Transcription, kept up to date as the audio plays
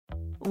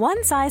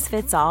One size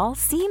fits all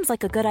seems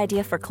like a good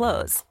idea for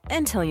clothes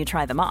until you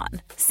try them on.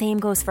 Same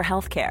goes for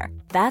healthcare.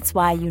 That's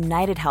why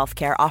United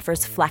Healthcare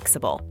offers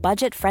flexible,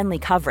 budget-friendly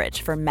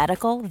coverage for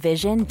medical,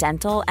 vision,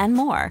 dental, and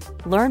more.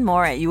 Learn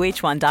more at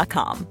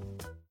uh1.com.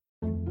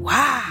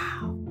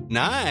 Wow.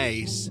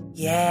 Nice.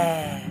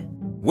 Yeah.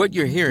 What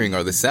you're hearing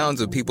are the sounds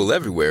of people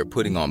everywhere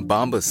putting on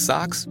Bombas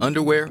socks,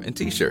 underwear, and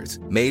T-shirts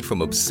made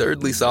from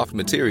absurdly soft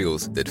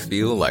materials that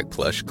feel like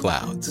plush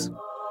clouds.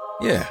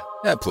 Yeah,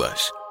 that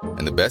plush.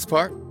 And the best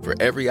part? For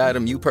every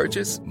item you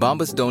purchase,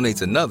 Bombas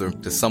donates another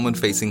to someone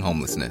facing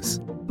homelessness.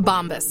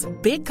 Bombas.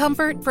 Big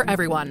comfort for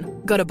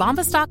everyone. Go to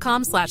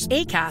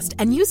bombas.com/ACAST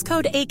and use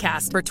code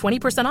ACAST for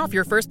 20% off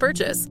your first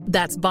purchase.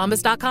 That's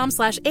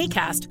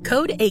bombas.com/ACAST.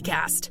 Code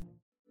ACAST.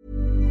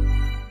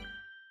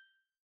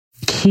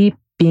 Keep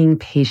being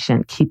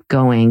patient. Keep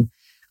going.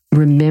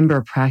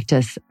 Remember,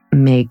 practice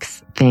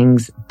makes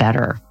things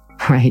better,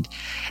 right?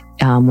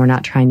 We're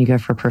not trying to go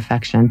for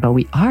perfection, but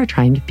we are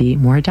trying to be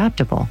more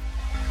adaptable.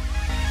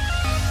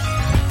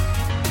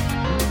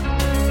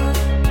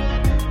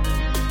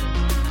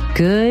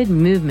 Good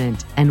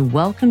movement, and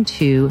welcome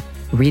to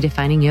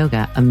Redefining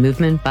Yoga, a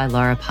Movement by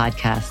Lara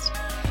podcast,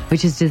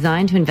 which is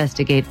designed to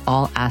investigate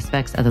all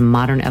aspects of the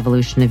modern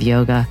evolution of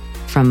yoga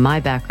from my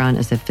background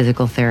as a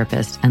physical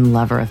therapist and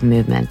lover of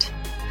movement.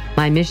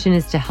 My mission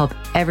is to help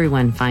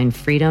everyone find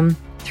freedom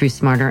through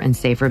smarter and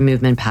safer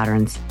movement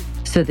patterns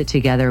so that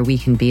together we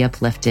can be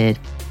uplifted,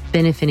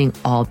 benefiting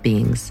all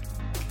beings.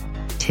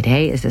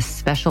 Today is a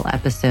special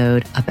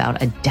episode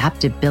about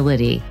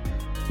adaptability.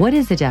 What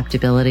is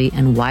adaptability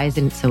and why is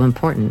it so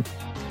important?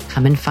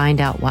 Come and find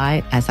out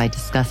why as I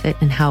discuss it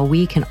and how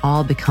we can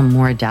all become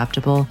more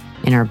adaptable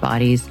in our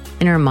bodies,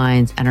 in our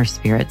minds, and our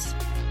spirits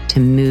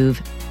to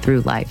move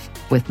through life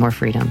with more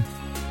freedom.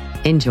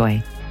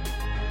 Enjoy.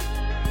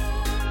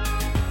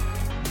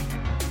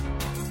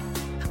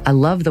 I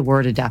love the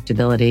word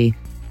adaptability,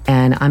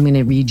 and I'm going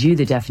to read you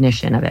the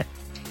definition of it.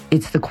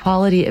 It's the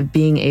quality of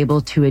being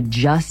able to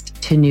adjust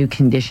to new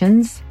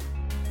conditions,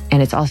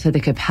 and it's also the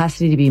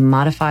capacity to be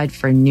modified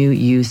for new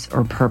use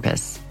or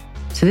purpose.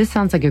 So this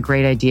sounds like a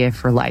great idea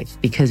for life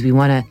because we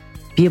want to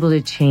be able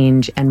to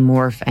change and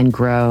morph and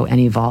grow and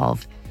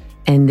evolve.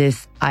 And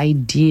this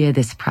idea,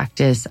 this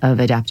practice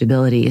of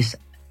adaptability is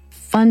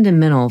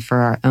fundamental for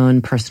our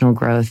own personal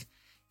growth,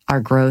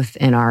 our growth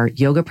in our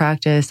yoga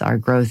practice, our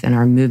growth in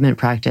our movement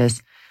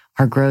practice,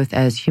 our growth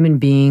as human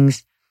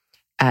beings,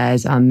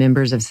 as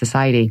members of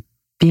society,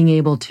 being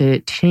able to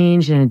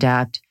change and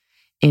adapt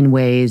in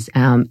ways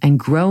and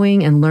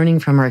growing and learning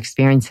from our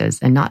experiences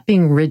and not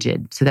being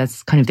rigid. So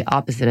that's kind of the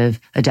opposite of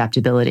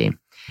adaptability.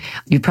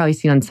 You've probably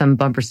seen on some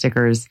bumper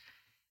stickers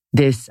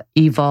this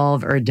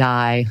evolve or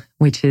die,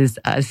 which is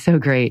so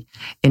great.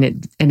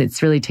 And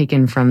it's really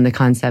taken from the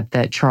concept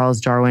that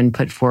Charles Darwin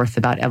put forth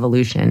about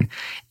evolution,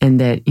 and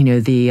that,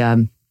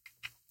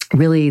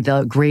 really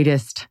the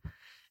greatest,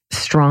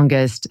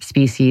 strongest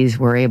species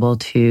were able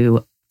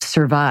to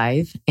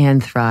survive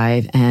and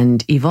thrive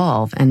and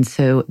evolve. And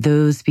so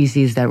those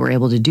species that were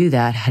able to do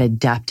that had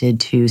adapted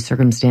to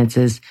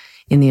circumstances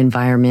in the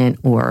environment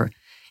or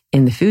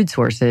in the food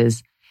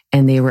sources,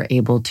 and they were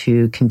able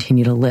to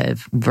continue to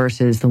live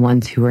versus the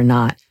ones who were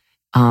not,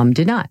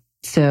 did not.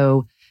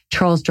 So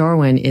Charles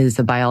Darwin is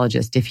a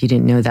biologist. If you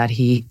didn't know that,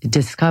 he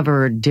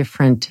discovered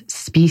different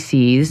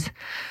species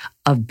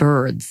of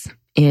birds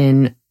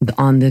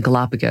on the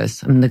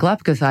Galapagos. The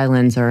Galapagos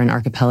Islands are an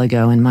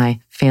archipelago, and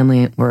my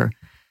family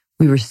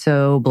we were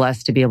so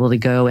blessed to be able to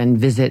go and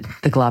visit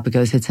the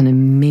Galapagos. It's an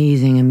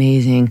amazing,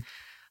 amazing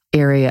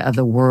area of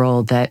the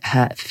world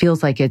that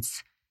feels like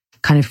it's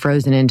kind of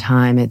frozen in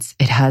time. It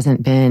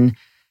hasn't been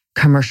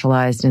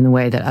commercialized in the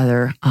way that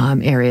other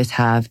areas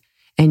have.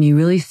 And you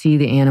really see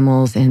the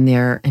animals in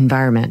their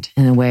environment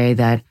in a way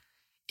that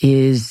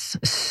is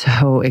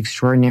so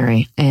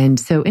extraordinary. And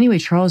so anyway,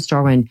 Charles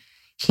Darwin,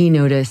 he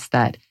noticed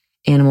that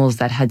animals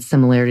that had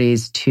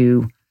similarities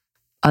to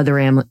other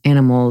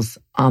animals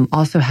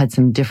also had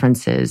some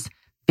differences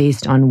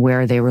based on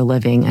where they were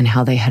living and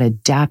how they had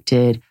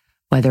adapted,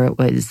 whether it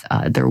was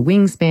their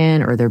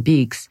wingspan or their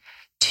beaks,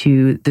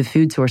 to the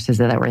food sources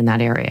that were in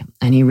that area.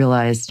 And he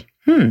realized,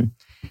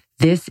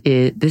 this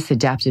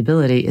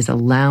adaptability is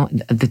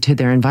to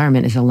their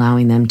environment is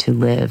allowing them to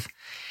live.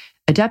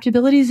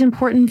 Adaptability is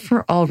important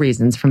for all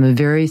reasons, from a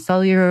very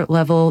cellular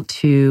level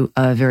to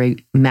a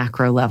very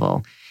macro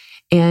level.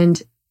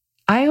 And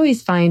I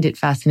always find it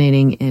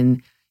fascinating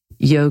in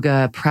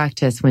yoga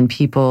practice when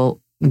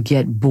people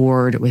get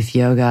bored with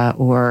yoga,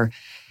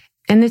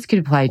 and this could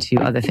apply to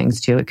other things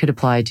too. It could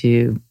apply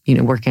to,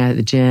 working out at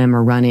the gym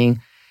or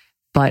running.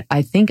 But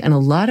I think in a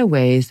lot of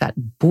ways that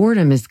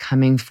boredom is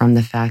coming from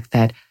the fact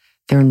that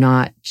they're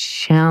not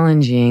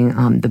challenging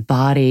the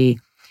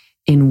body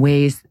in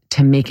ways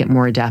to make it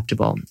more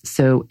adaptable.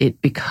 So it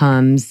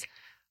becomes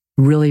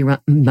really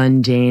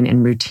mundane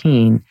and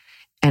routine.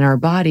 And our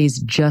bodies,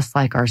 just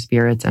like our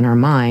spirits and our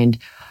mind,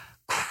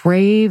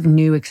 crave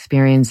new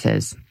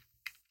experiences.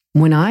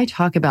 When I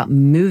talk about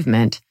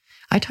movement,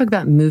 I talk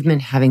about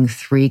movement having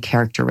three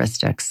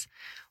characteristics.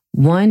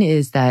 One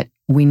is that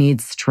we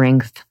need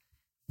strength,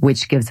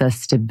 which gives us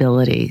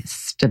stability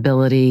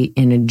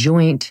in a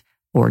joint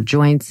or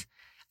joints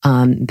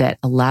that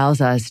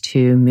allows us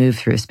to move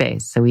through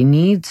space. So we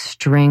need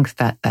strength,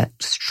 that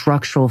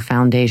structural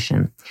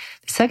foundation.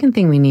 The second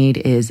thing we need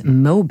is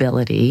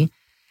mobility,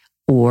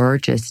 or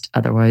just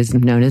otherwise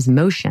known as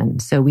motion.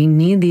 So we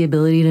need the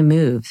ability to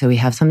move. So we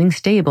have something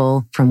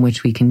stable from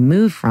which we can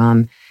move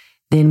from.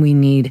 Then we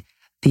need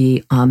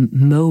the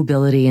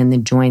mobility in the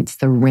joints,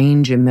 the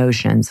range of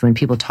motion. So when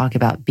people talk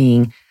about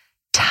being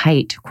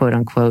tight, quote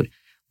unquote,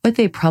 what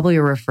they probably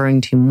are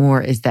referring to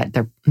more is that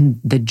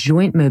the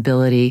joint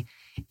mobility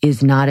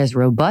is not as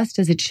robust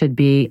as it should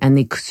be, and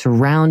the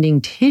surrounding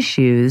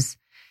tissues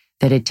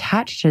that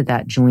attach to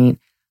that joint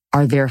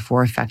are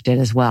therefore affected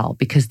as well,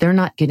 because they're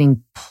not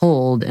getting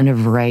pulled in a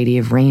variety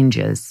of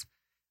ranges,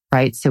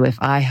 right? So if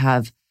I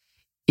have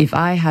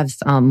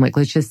like,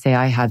 let's just say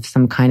I have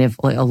some kind of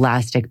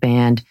elastic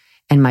band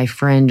and my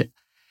friend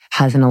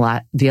has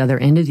the other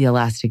end of the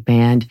elastic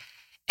band,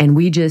 and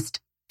we just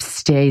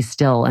stay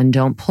still and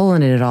don't pull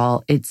in it at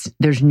all,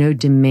 there's no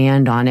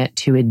demand on it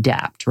to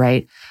adapt,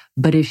 right?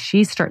 But if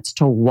she starts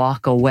to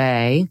walk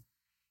away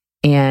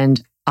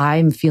and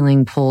I'm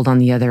feeling pulled on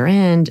the other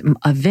end,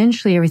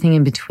 eventually everything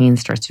in between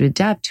starts to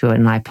adapt to it,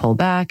 and I pull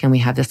back and we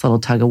have this little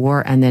tug of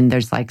war, and then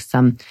there's like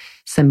some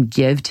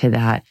give to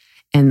that,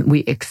 and we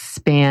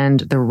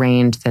expand the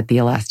range that the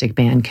elastic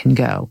band can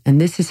go. And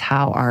this is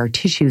how our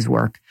tissues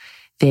work.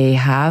 They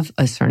have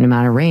a certain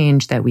amount of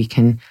range that we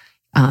can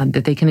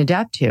that they can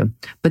adapt to,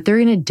 but they're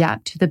going to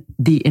adapt to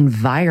the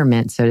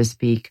environment, so to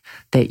speak,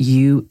 that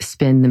you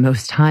spend the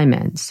most time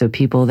in. So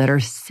people that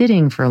are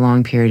sitting for a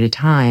long period of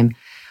time,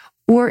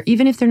 or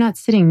even if they're not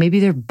sitting,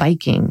 maybe they're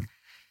biking.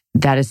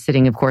 That is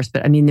sitting, of course,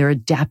 but I mean, they're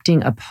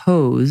adapting a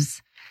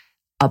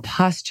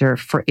posture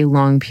for a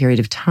long period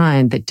of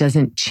time that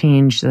doesn't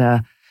change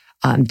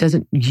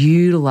doesn't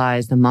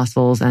utilize the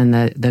muscles and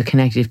the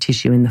connective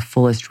tissue in the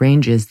fullest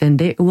ranges, then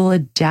they will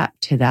adapt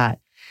to that.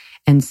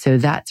 And so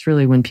that's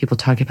really when people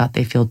talk about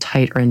they feel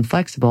tight or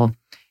inflexible.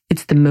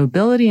 It's the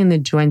mobility in the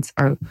joints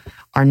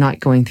are not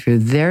going through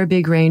their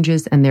big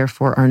ranges, and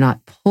therefore are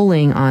not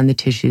pulling on the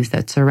tissues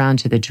that surround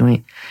to the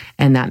joint,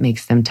 and that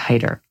makes them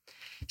tighter.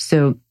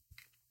 So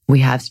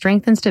we have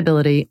strength and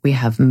stability, we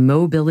have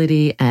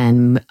mobility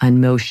and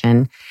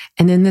motion.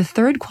 And then the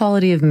third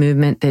quality of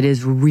movement that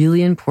is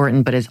really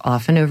important but is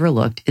often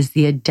overlooked is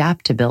the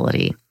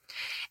adaptability.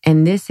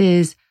 And this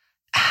is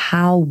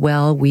how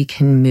well we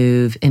can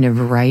move in a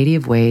variety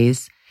of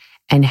ways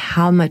and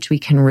how much we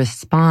can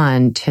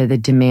respond to the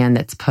demand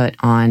that's put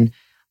on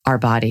our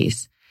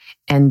bodies.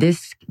 And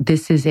this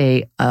is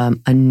a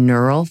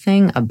neural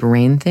thing, a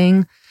brain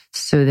thing,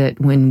 so that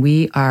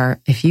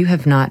if you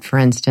have not, for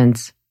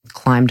instance,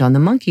 climbed on the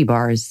monkey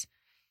bars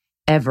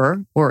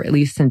ever, or at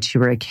least since you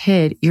were a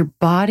kid, your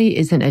body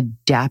isn't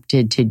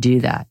adapted to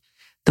do that.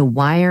 The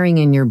wiring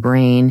in your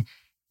brain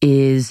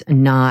is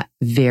not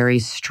very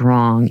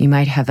strong. You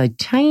might have a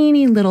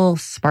tiny little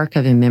spark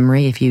of a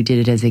memory if you did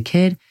it as a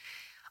kid.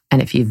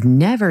 And if you've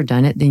never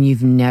done it, then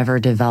you've never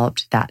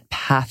developed that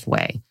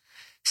pathway.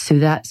 So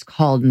that's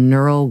called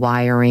neural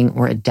wiring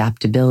or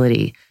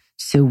adaptability.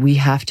 So we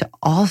have to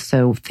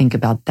also think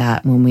about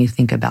that when we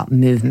think about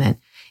movement,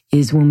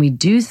 is when we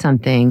do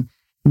something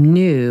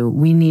new,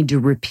 we need to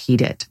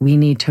repeat it. We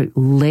need to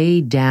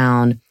lay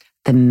down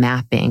the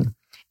mapping.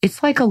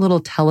 It's like a little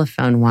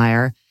telephone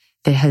wire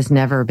that has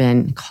never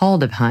been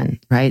called upon,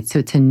 right? So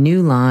it's a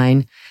new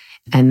line,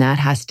 and that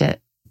has to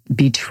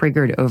be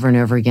triggered over and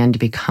over again to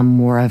become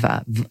more of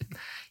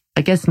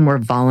more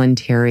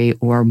voluntary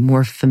or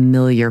more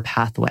familiar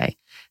pathway.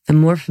 The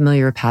more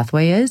familiar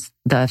pathway is,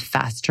 the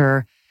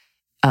faster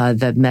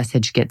the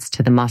message gets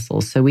to the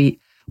muscles. So we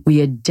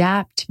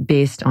adapt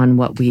based on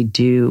what we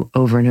do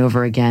over and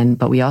over again,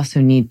 but we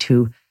also need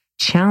to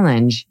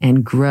challenge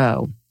and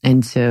grow.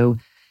 And so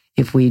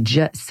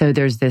so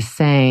there's this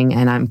saying,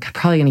 and I'm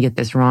probably going to get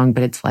this wrong,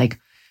 but it's like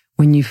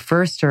when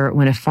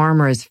a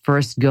farmer is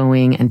first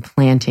going and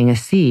planting a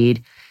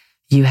seed,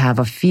 you have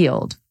a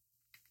field.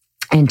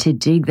 And to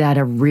dig that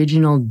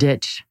original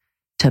ditch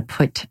to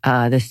put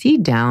the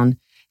seed down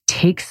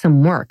takes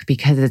some work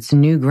because it's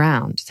new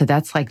ground. So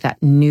that's like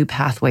that new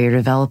pathway you're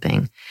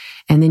developing.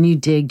 And then you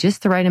dig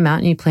just the right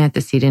amount and you plant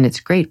the seed, and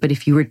it's great. But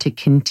if you were to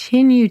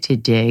continue to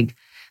dig,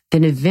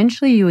 then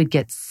eventually you would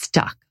get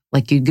stuck.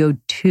 Like you'd go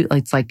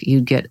it's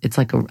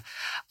like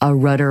a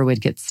rudder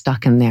would get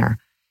stuck in there.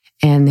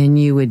 And then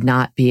you would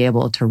not be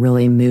able to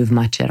really move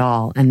much at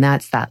all. And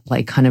that's that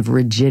like kind of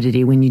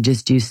rigidity when you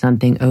just do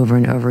something over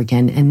and over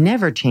again and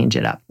never change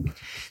it up.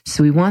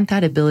 So we want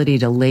that ability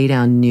to lay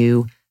down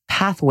new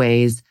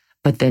pathways,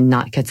 but then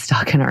not get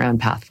stuck in our own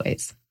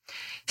pathways.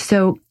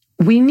 So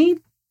we need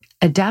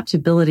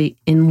adaptability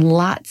in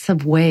lots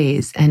of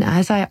ways. And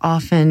as I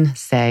often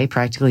say,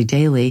 practically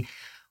daily,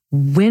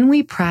 when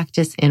we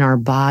practice in our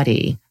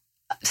body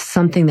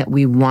something that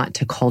we want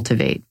to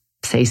cultivate,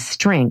 say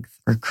strength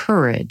or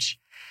courage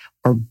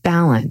or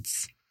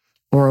balance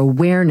or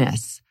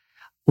awareness,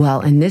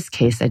 well, in this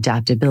case,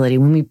 adaptability,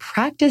 when we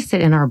practice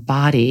it in our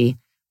body,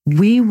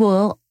 we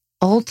will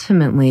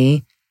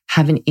ultimately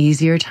have an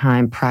easier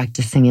time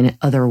practicing in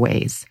other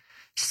ways.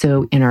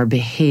 So in our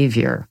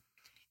behavior,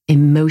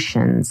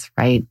 emotions,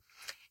 right?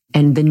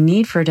 And the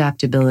need for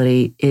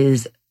adaptability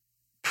is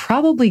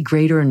probably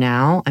greater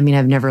now. I mean,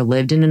 I've never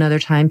lived in another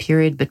time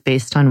period, but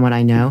based on what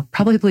I know,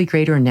 probably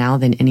greater now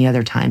than any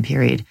other time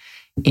period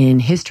in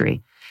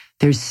history.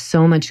 There's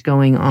so much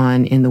going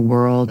on in the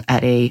world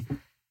at a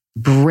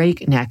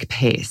breakneck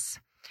pace.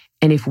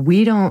 And if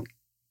we don't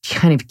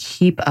kind of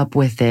keep up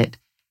with it,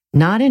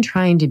 not in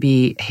trying to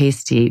be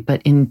hasty,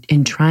 but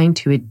in trying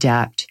to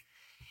adapt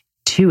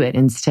to it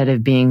instead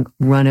of being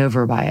run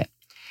over by it,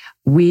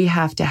 we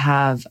have to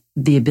have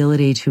the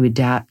ability to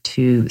adapt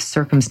to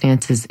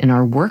circumstances in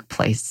our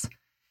workplace,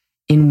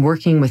 in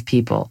working with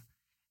people,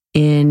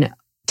 in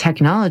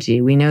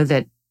technology. We know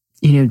that,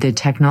 the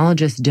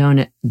technologists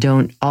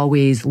don't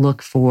always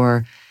look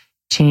for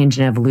change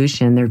and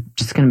evolution. They're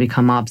just going to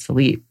become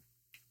obsolete.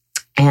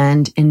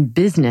 And in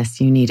business,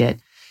 you need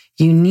it.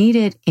 You need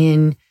it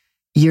in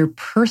your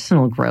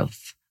personal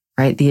growth,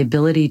 right? The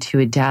ability to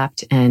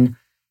adapt and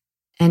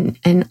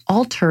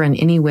alter in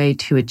any way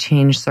to a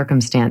changed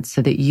circumstance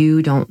so that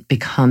you don't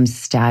become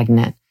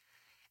stagnant.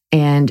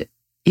 And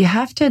you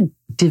have to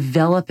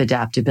develop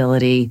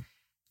adaptability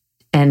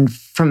and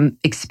from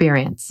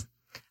experience.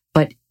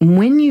 But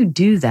when you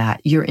do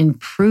that, you're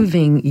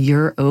improving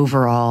your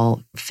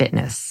overall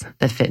fitness,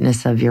 the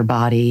fitness of your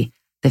body,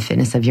 the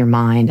fitness of your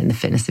mind, and the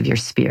fitness of your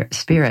spirit.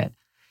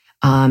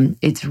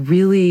 It's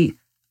really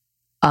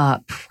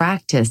a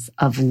practice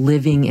of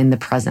living in the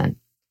present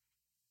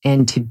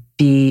and to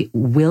be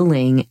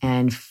willing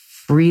and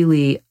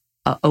freely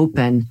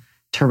open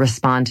to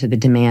respond to the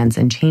demands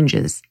and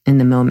changes in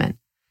the moment.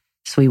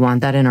 So we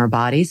want that in our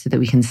body so that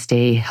we can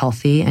stay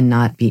healthy and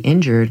not be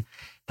injured,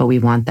 but we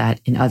want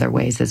that in other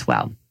ways as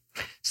well.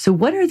 So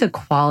what are the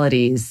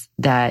qualities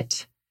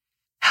that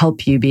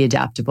help you be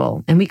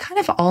adaptable? And we kind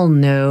of all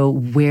know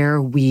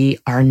where we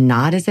are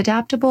not as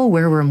adaptable,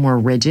 where we're more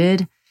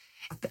rigid.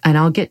 And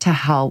I'll get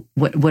to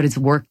what has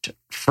worked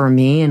for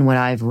me and what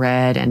I've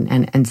read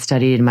and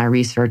studied in my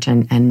research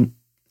and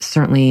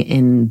certainly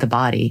in the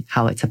body,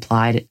 how it's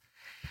applied.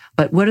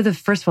 But what are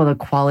first of all, the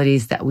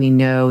qualities that we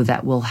know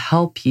that will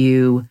help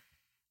you?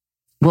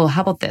 Well,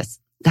 how about this?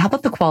 How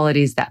about the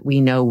qualities that we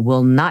know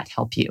will not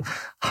help you?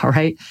 All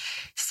right.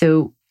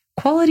 So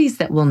qualities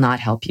that will not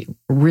help you.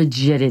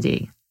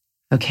 Rigidity.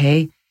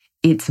 Okay.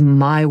 It's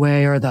my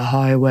way or the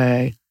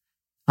highway.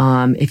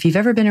 If you've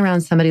ever been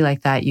around somebody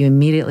like that, you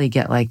immediately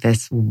get like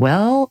this,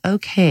 well,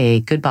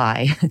 okay,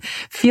 goodbye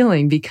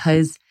feeling,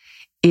 because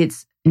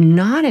it's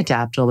not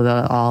adaptable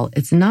at all.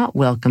 It's not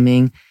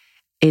welcoming.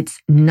 It's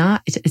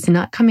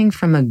not coming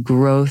from a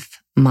growth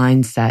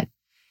mindset.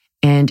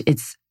 And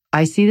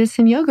I see this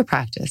in yoga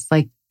practice,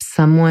 like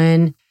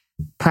someone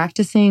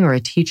practicing or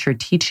a teacher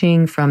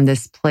teaching from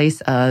this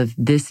place of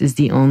this is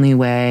the only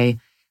way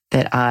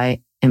that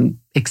I am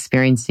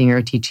experiencing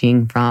or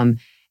teaching from.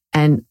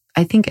 And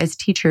I think as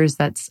teachers,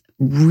 that's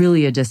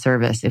really a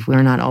disservice if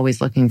we're not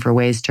always looking for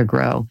ways to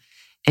grow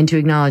and to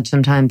acknowledge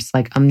sometimes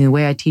like the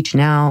way I teach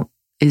now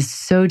is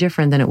so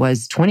different than it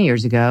was 20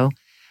 years ago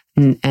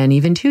and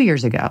even 2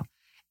 years ago.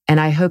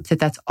 And I hope that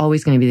that's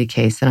always going to be the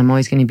case. And I'm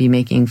always going to be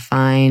making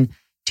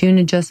fine-tune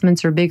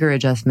adjustments or bigger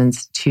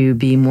adjustments to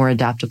be more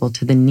adaptable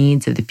to the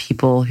needs of the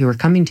people who are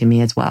coming to me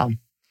as well.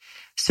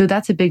 So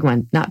that's a big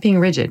one, not being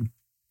rigid.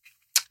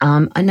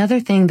 Another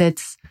thing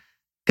that's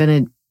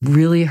going to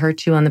really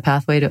hurt you on the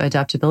pathway to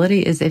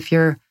adaptability is if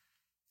you're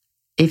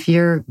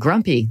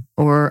grumpy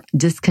or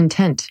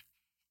discontent.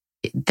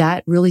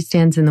 That really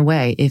stands in the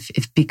way.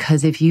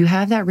 Because if you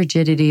have that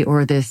rigidity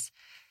or this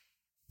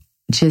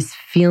just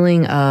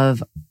feeling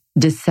of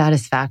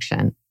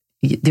dissatisfaction,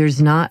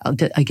 there's not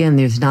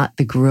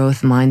the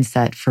growth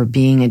mindset for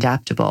being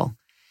adaptable.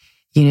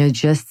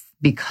 Just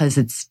because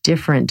it's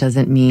different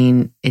doesn't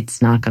mean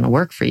it's not going to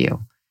work for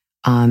you.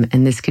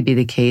 And this could be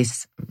the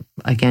case,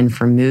 again,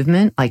 for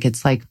movement. Like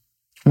it's like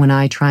when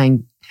I try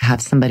and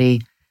have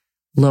somebody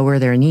lower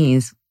their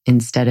knees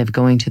instead of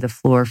going to the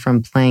floor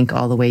from plank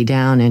all the way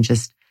down and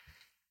just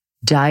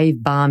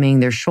dive bombing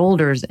their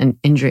shoulders and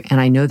injury. And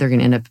I know they're going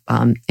to end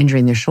up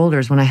injuring their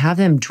shoulders. When I have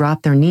them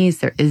drop their knees,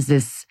 there is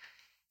this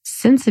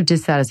sense of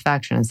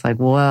dissatisfaction. It's like,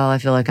 well, I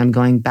feel like I'm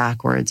going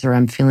backwards, or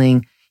I'm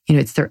feeling,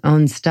 it's their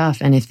own stuff.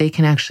 And if they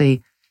can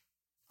actually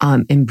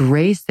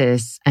embrace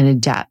this and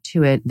adapt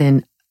to it,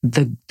 then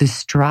the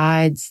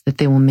strides that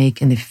they will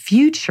make in the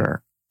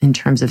future in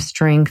terms of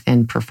strength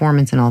and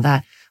performance and all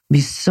that will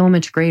be so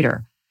much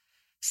greater.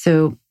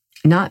 So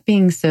not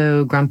being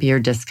so grumpy or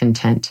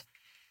discontent.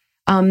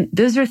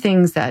 Those are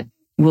things that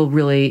will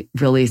really,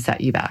 really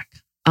set you back.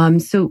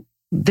 So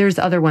there's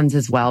other ones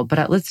as well,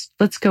 but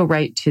let's go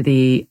right to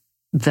the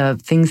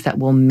things that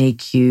will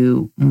make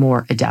you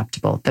more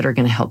adaptable, that are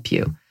going to help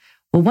you.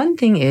 Well, one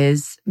thing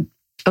is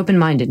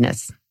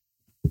open-mindedness,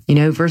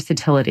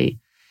 versatility.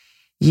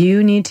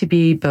 You need to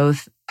be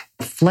both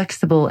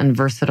flexible and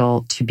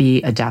versatile to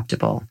be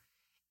adaptable.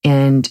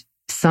 And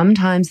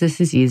sometimes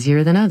this is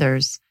easier than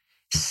others.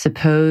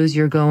 Suppose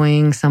you're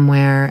going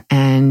somewhere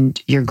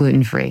and you're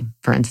gluten-free,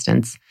 for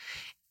instance,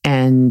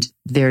 and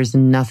there's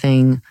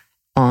nothing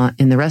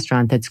in the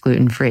restaurant that's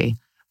gluten-free.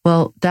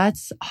 Well,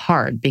 that's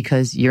hard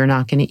because you're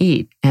not going to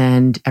eat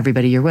and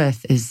everybody you're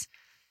with is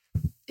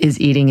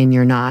eating and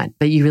you're not.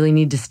 But you really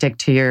need to stick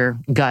to your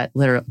gut,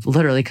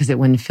 literally, because it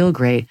wouldn't feel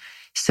great.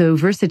 So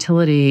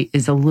versatility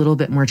is a little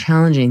bit more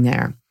challenging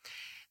there.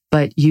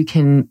 But you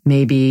can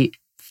maybe,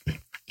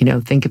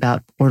 think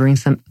about ordering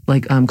some,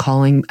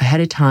 calling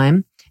ahead of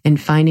time and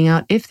finding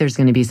out if there's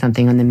going to be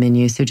something on the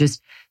menu. So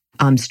just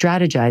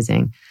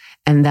strategizing,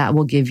 and that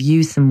will give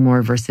you some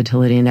more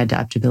versatility and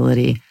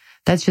adaptability.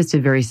 That's just a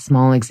very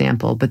small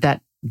example, but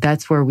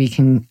that's where we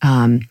can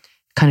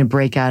kind of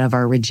break out of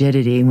our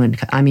rigidity.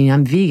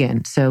 I'm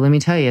vegan. So let me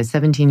tell you,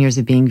 17 years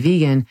of being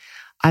vegan,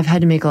 I've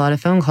had to make a lot of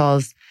phone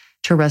calls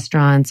to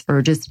restaurants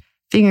or just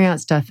figuring out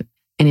stuff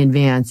in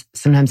advance.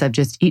 Sometimes I've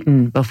just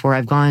eaten before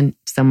I've gone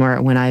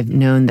somewhere when I've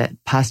known that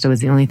pasta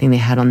was the only thing they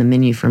had on the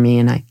menu for me,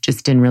 and I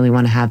just didn't really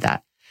want to have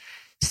that.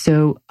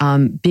 So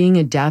being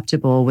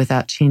adaptable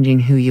without changing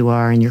who you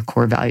are and your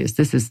core values,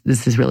 this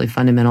is really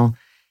fundamental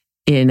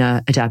in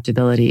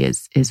adaptability.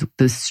 Is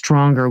the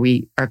stronger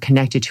we are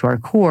connected to our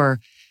core,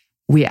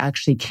 we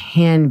actually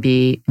can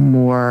be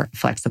more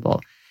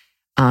flexible.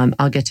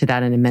 I'll get to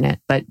that in a minute.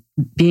 But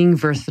being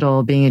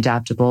versatile, being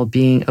adaptable,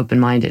 being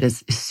open-minded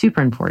is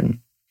super important.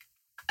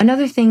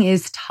 Another thing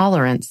is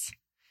tolerance.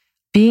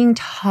 Being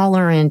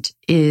tolerant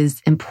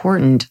is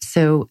important.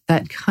 So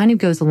that kind of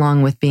goes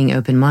along with being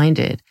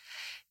open-minded,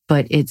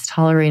 but it's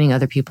tolerating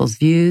other people's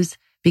views,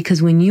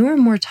 because when you are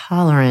more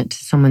tolerant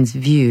to someone's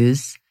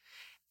views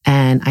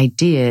and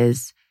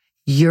ideas,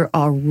 you're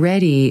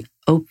already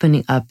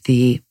opening up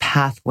the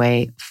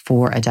pathway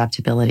for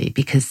adaptability,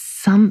 because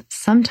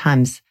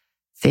sometimes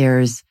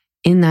there's,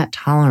 in that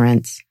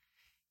tolerance,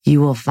 you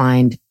will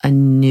find a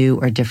new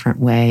or different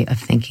way of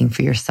thinking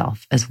for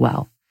yourself as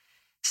well.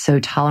 So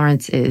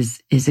tolerance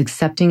is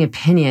accepting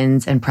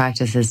opinions and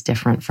practices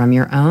different from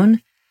your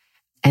own.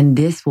 And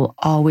this will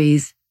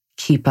always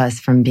keep us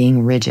from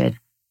being rigid.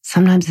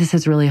 Sometimes this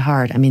is really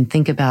hard.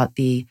 Think about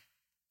the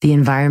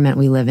environment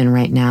we live in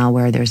right now,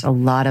 where there's a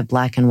lot of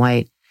black and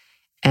white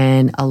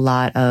and a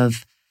lot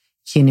of,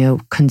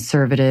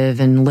 conservative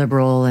and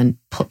liberal and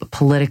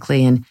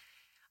politically. And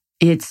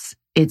it's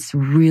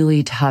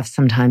really tough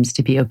sometimes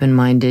to be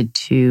open-minded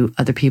to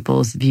other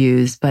people's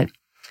views, but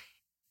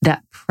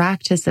that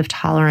practice of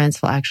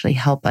tolerance will actually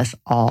help us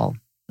all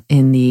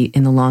in the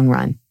long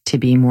run to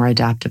be more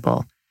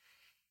adaptable.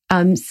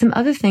 Some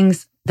other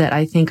things that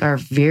I think are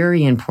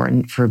very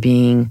important for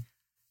being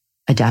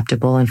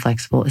adaptable and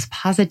flexible is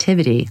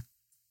positivity.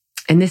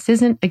 And this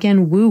isn't,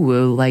 again,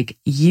 woo-woo.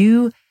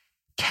 You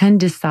can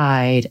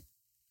decide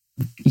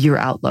your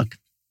outlook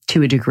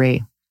to a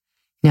degree.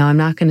 Now, I'm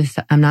not going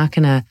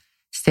to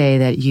say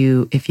that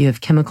if you have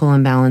chemical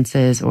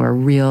imbalances or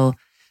real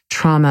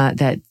trauma,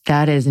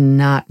 that is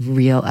not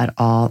real at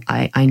all.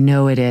 I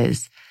know it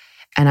is.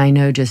 And I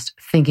know just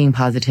thinking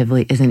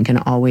positively isn't going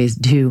to always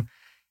do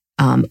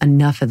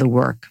enough of the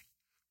work.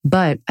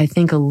 But I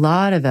think a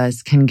lot of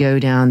us can go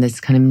down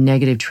this kind of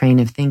negative train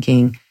of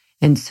thinking.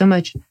 And so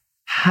much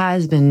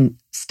has been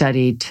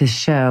studied to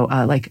show,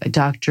 like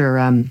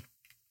Dr.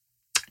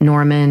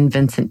 Norman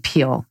Vincent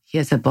Peale, he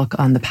has a book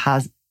on the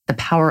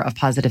power of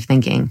positive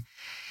thinking.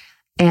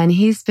 And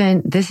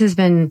this has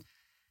been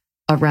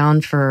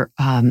around for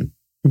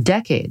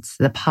decades,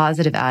 the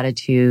positive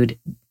attitude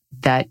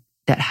that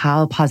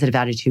how a positive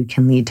attitude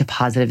can lead to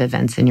positive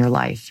events in your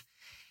life.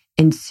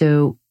 And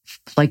so,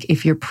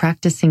 if you're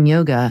practicing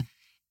yoga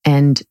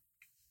and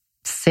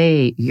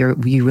say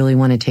you really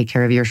want to take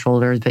care of your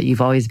shoulders, but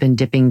you've always been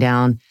dipping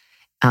down,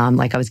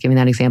 like I was giving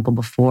that example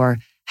before,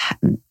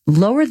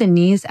 lower the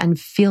knees and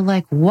feel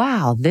like,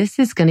 wow, this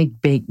is going to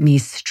make me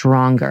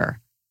stronger.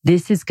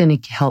 This is going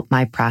to help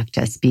my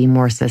practice be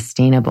more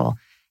sustainable.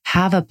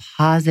 Have a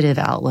positive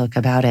outlook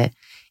about it.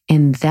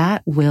 And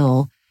that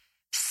will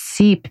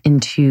seep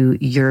into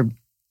your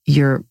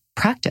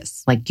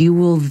practice. You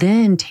will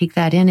then take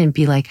that in and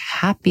be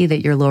happy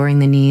that you're lowering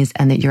the knees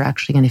and that you're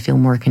actually going to feel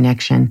more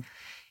connection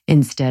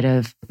instead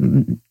of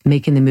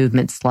making the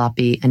movement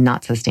sloppy and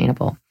not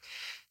sustainable.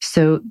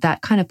 So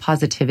that kind of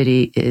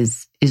positivity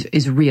is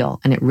real,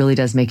 and it really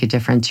does make a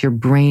difference. Your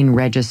brain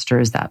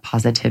registers that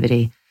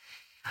positivity.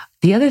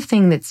 The other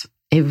thing that's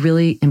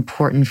really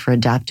important for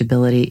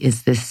adaptability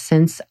is this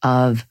sense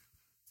of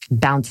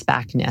bounce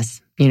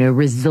backness,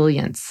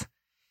 resilience,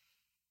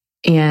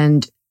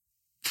 and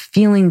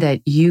feeling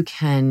that you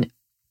can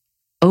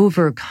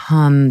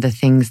overcome the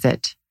things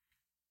that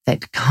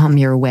come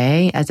your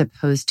way, as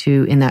opposed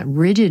to in that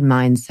rigid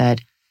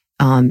mindset,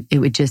 it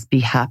would just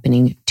be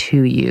happening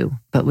to you.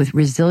 But with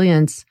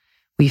resilience,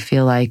 we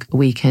feel like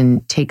we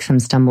can take some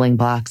stumbling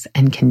blocks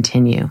and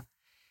continue.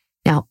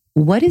 Now,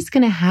 what is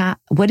going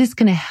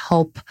to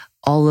help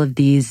all of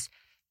these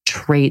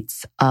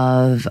traits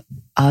of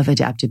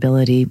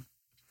adaptability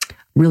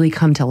really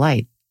come to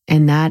light?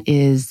 And that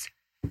is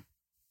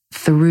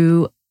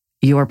through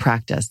your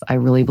practice. I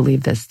really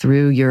believe this,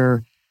 through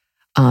your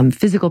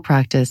physical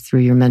practice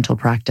through your mental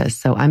practice.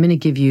 So I'm going to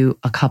give you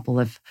a couple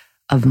of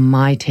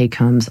my take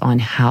homes on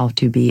how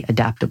to be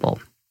adaptable.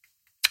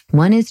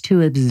 One is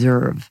to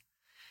observe.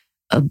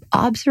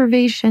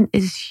 Observation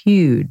is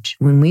huge.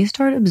 When we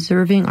start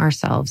observing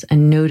ourselves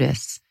and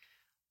notice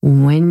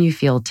when you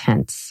feel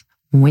tense,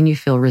 when you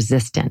feel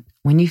resistant,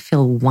 when you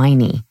feel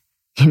whiny,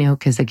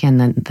 because again,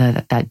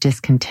 that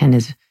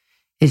discontent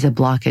is a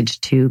blockage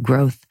to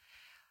growth.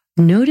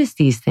 Notice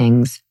these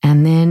things.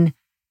 And then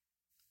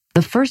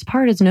the first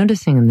part is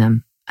noticing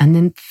them and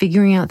then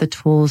figuring out the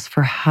tools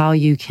for how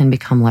you can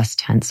become less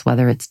tense,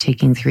 whether it's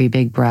taking 3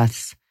 big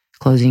breaths,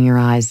 closing your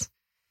eyes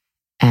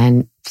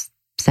and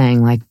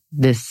saying like,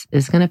 this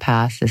is going to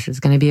pass. This is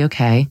going to be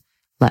okay.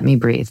 Let me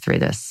breathe through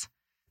this.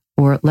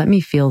 Or let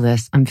me feel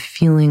this. I'm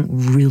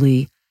feeling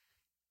really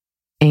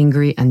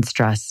angry and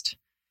stressed.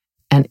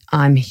 And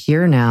I'm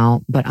here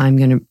now, but I'm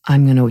going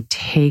to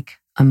take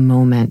a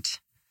moment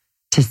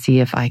to see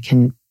if I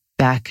can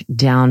back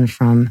down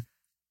from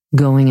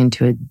going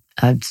into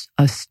a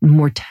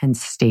more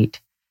tense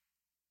state.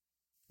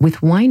 With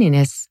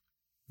whininess,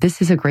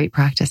 this is a great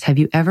practice. Have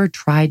you ever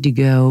tried to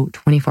go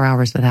 24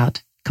 hours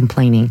without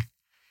complaining?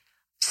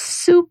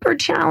 Super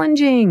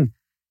challenging.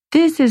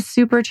 This is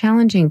super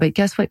challenging, but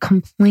guess what?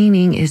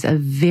 Complaining is a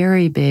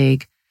very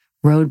big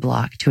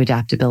roadblock to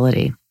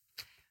adaptability.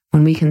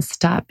 When we can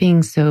stop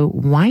being so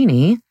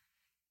whiny,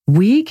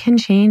 we can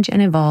change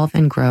and evolve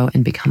and grow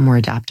and become more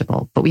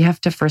adaptable, but we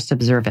have to first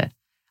observe it.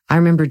 I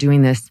remember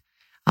doing this.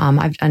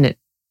 I've done it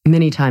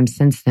many times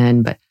since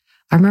then, but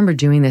I remember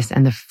doing this.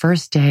 And the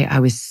first day I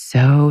was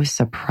so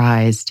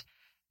surprised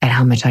at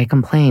how much I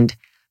complained,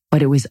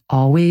 but it was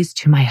always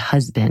to my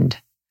husband.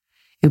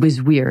 It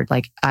was weird.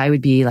 Like I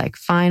would be like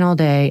fine all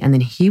day. And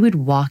then he would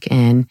walk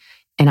in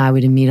and I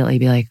would immediately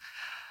be like,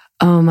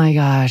 oh my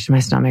gosh, my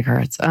stomach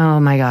hurts. Oh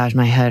my gosh,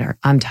 my head hurts.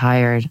 I'm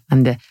tired.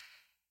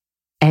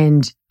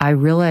 And I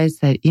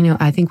realized that,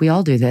 I think we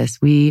all do this.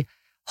 We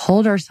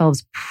hold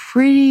ourselves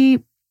pretty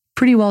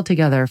well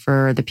together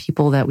for the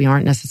people that we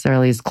aren't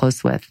necessarily as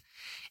close with.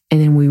 And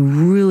then we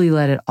really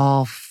let it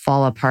all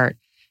fall apart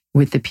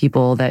with the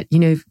people that,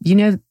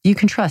 you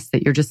can trust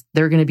that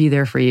they're going to be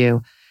there for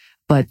you.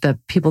 But the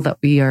people that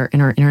we are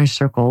in our inner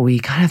circle, we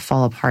kind of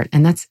fall apart.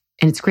 And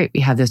it's great we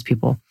have those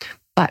people.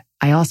 But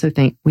I also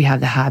think we have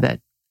the habit,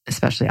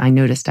 especially I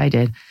noticed I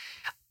did,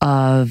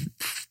 of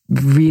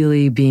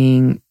really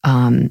being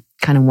kind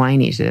of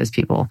whiny to those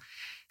people.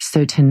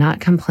 So to not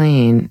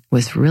complain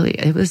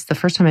it was the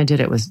first time I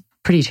did it was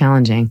pretty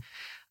challenging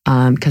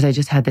because I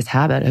just had this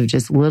habit of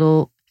just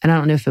little, and I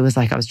don't know if it was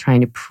like I was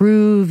trying to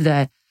prove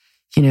that,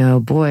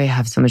 boy, I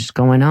have so much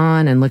going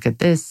on and look at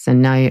this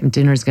and now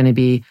dinner's going to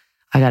be,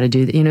 I got to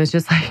do that. It's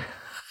just like,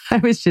 I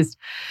was just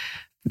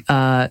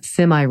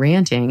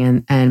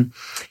semi-ranting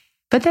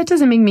but that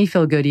doesn't make me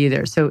feel good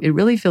either. So it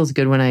really feels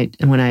good when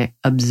I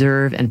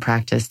observe and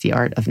practice the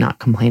art of not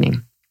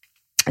complaining,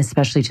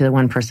 especially to the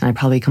one person I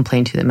probably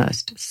complain to the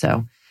most.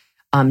 So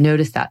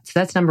notice that. So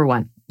that's number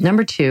 1.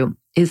 Number 2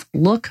 is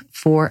look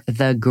for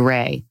the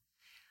gray.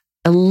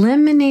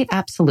 Eliminate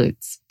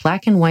absolutes.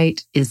 Black and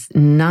white is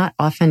not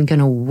often going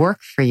to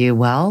work for you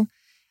well.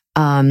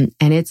 And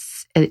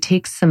it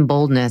takes some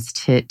boldness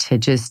to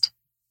just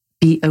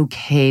be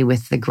okay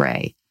with the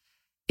gray.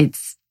 It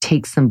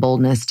takes some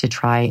boldness to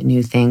try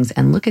new things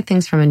and look at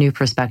things from a new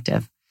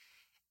perspective.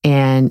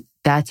 And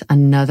that's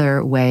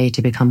another way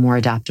to become more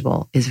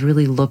adaptable, is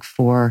really look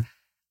for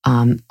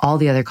all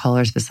the other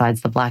colors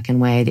besides the black and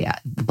white,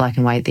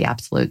 the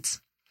absolutes.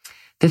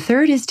 The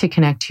third is to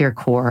connect to your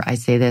core. I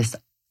say this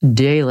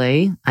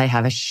daily. I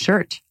have a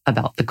shirt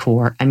about the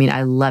core.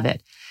 I love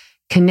it.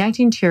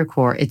 Connecting to your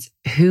core, it's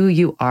who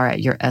you are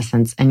at your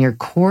essence, and your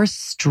core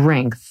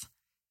strength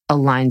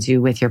aligns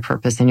you with your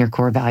purpose and your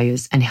core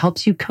values and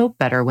helps you cope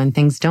better when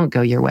things don't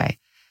go your way.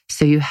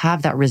 So you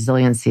have that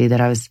resiliency that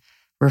I was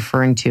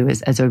referring to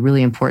as a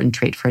really important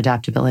trait for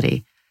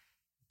adaptability.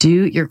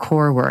 Do your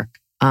core work.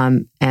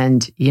 And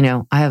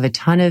I have a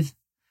ton of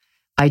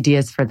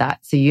ideas for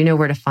that. So you know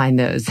where to find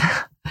those.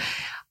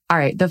 All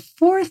right. The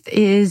fourth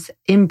is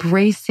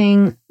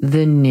embracing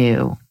the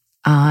new.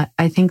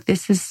 I think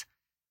this is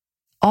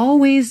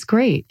always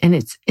great, and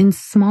it's in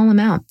small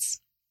amounts.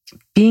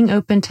 Being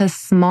open to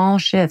small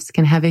shifts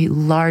can have a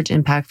large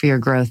impact for your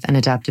growth and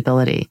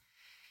adaptability.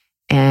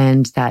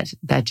 And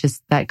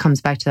that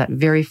comes back to that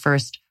very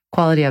first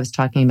quality I was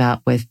talking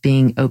about with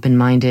being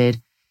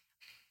open-minded.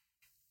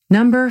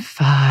 Number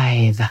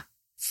 5,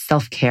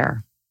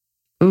 self-care.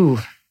 Ooh,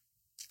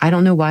 I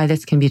don't know why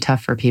this can be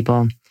tough for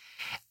people.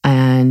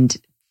 And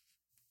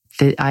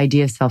the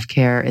idea of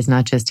self-care is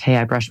not just, hey,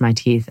 I brush my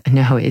teeth.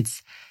 No,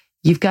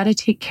 you've got to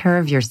take care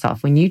of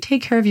yourself. When you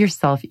take care of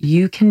yourself,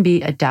 you can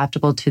be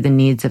adaptable to the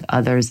needs of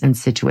others and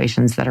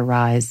situations that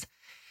arise.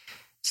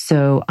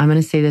 So I'm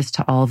going to say this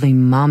to all the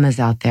mamas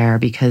out there,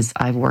 because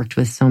I've worked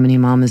with so many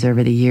mamas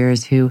over the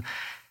years who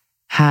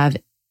have,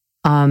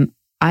 I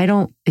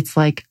don't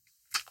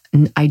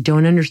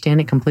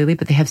understand it completely,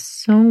 but they have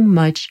so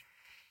much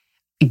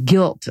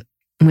guilt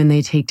when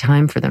they take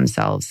time for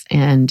themselves.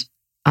 And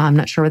I'm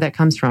not sure where that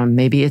comes from.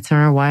 Maybe it's in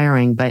our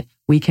wiring, but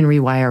we can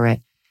rewire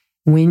it.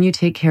 When you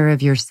take care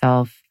of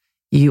yourself,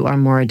 you are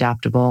more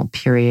adaptable,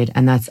 period.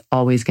 And that's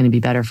always going to be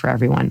better for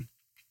everyone.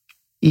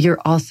 You're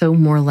also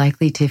more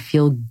likely to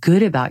feel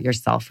good about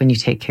yourself when you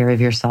take care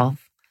of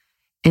yourself.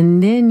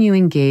 And then you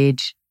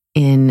engage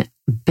in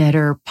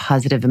better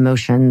positive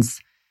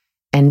emotions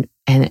and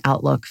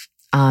outlook.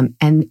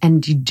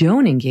 And you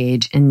don't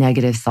engage in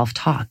negative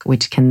self-talk,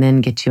 which can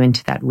then get you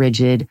into that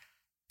rigid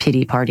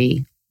pity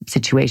party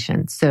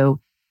situation. So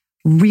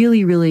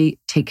really, really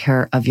take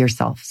care of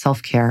yourself,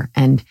 self-care.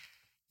 And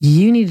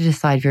you need to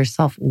decide for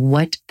yourself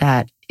what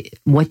that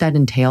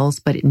entails,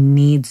 but it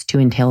needs to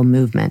entail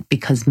movement,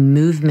 because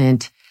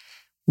movement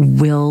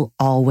will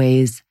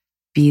always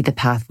be the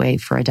pathway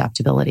for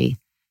adaptability.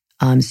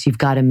 So you've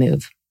got to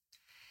move.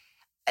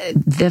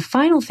 The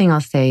final thing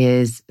I'll say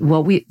is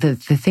the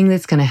thing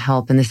that's going to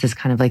help, and this is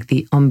kind of like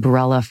the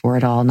umbrella for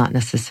it all, not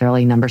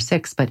necessarily number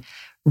 6, but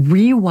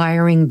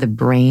rewiring the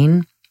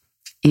brain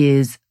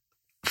is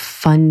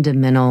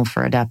fundamental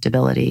for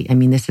adaptability. I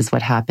mean, this is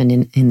what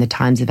happened in the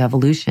times of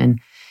evolution,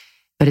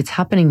 but it's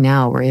happening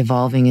now. We're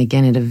evolving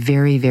again at a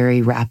very,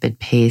 very rapid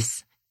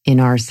pace in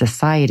our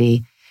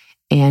society.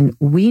 And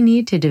we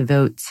need to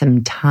devote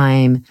some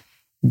time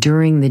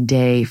during the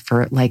day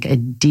for like a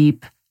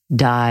deep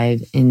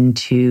dive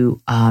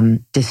into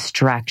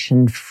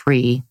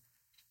distraction-free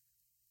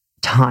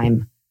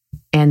time.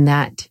 And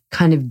that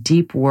kind of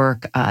deep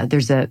work,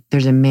 there's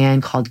a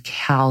man called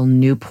Cal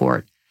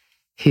Newport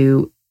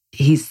who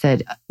he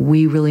said,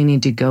 we really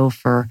need to go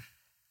for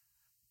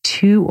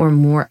 2 or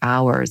more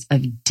hours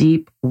of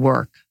deep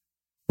work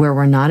where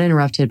we're not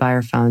interrupted by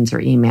our phones or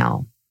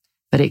email.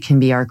 But it can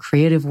be our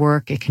creative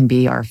work. It can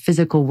be our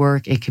physical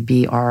work. It could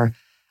be our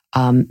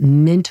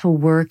mental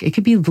work. It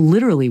could be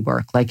literally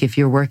work. Like if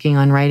you're working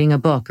on writing a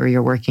book, or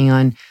you're working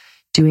on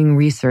doing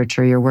research,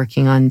 or you're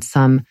working on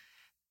some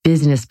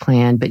business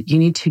plan, but you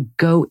need to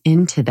go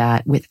into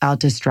that without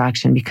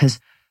distraction, because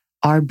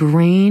our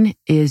brain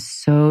is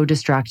so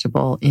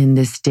distractible in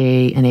this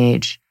day and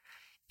age.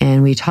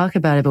 And we talk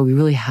about it, but we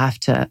really have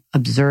to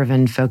observe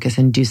and focus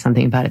and do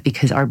something about it,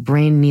 because our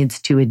brain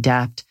needs to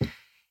adapt,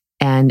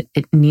 and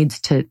it needs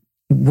to,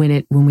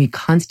 when we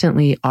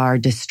constantly are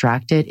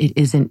distracted,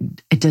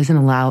 it doesn't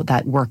allow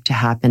that work to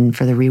happen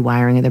for the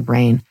rewiring of the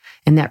brain.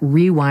 And that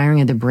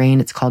rewiring of the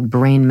brain, it's called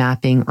brain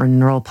mapping or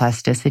neural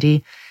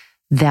plasticity.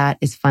 That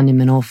is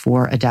fundamental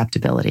for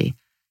adaptability,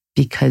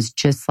 because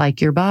just like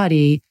your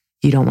body,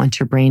 you don't want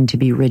your brain to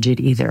be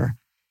rigid either.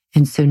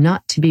 And so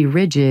not to be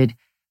rigid,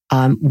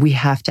 we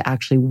have to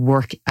actually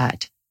work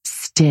at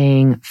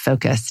staying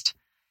focused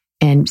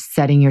and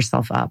setting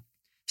yourself up.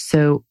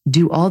 So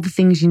do all the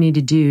things you need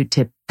to do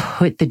to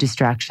put the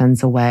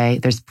distractions away.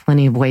 There's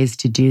plenty of ways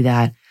to do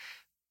that.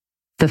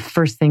 The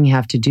first thing you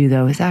have to do,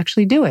 though, is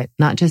actually do it,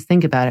 not just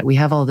think about it. We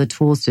have all the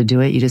tools to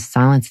do it. You just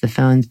silence the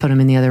phones, put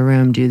them in the other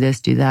room, do this,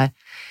 do that.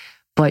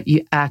 But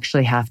you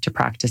actually have to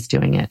practice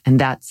doing it. And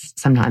that's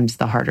sometimes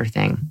the harder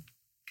thing.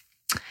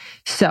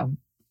 So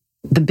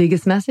the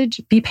biggest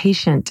message, be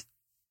patient.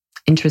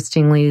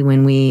 Interestingly,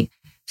 when we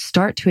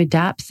start to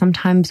adapt,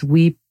 sometimes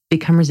we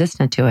become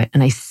resistant to it.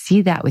 And I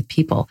see that with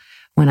people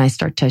when I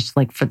start to,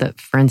 like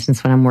for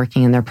instance, when I'm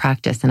working in their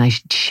practice and I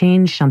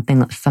change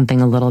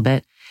something a little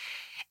bit,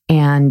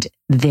 and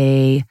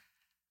they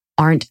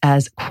aren't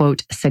as,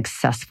 quote,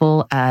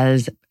 successful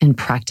as in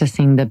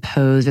practicing the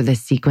pose or the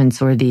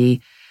sequence or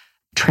the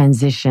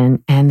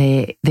transition, and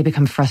they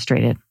become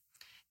frustrated.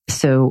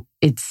 So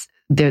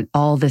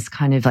all this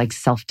kind of like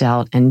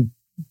self-doubt and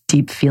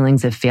deep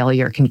feelings of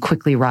failure can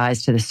quickly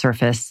rise to the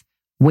surface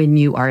when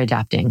you are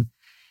adapting.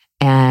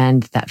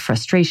 And that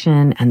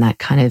frustration and that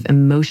kind of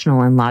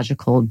emotional and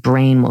logical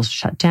brain will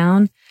shut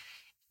down.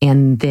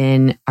 And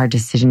then our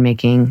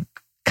decision-making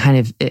kind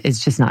of is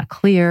just not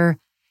clear.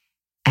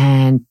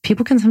 And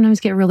people can sometimes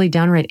get really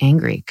downright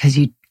angry because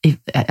you've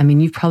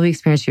probably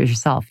experienced it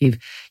yourself.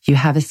 You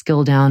have a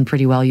skill down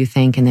pretty well, you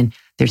think, and then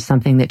there's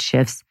something that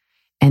shifts.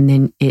 And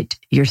then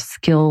your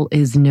skill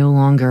is no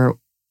longer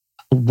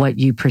what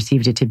you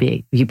perceived it to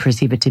be. You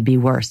perceive it to be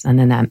worse. And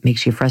then that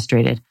makes you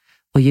frustrated.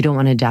 Well, you don't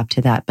want to adapt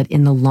to that. But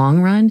in the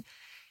long run,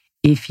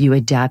 if you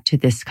adapt to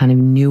this kind of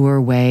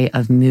newer way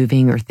of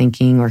moving or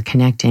thinking or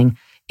connecting,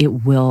 it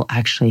will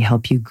actually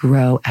help you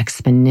grow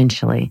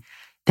exponentially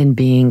than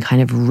being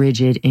kind of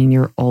rigid in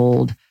your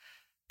old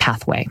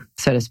pathway,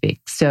 so to speak.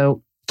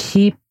 So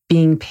keep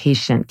being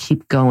patient,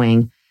 keep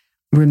going.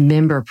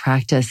 Remember,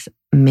 practice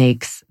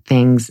makes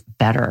things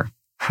better,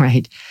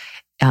 right?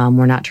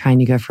 We're not trying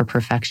to go for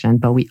perfection,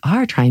 but we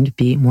are trying to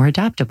be more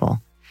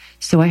adaptable.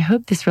 So I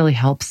hope this really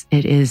helps.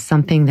 It is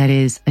something that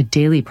is a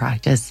daily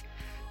practice,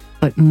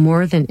 but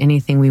more than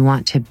anything, we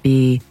want to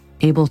be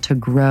able to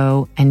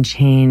grow and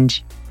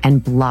change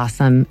and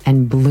blossom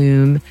and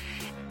bloom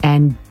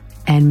and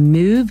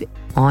move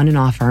on and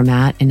off our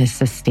mat in a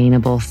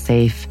sustainable,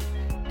 safe,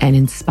 and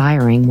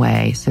inspiring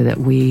way so that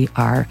we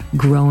are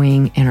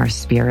growing in our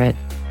spirit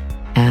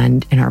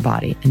and in our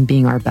body and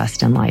being our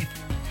best in life.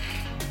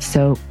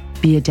 So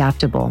be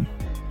adaptable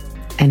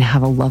and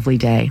have a lovely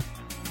day.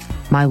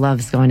 My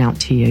love's going out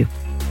to you.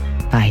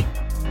 Bye.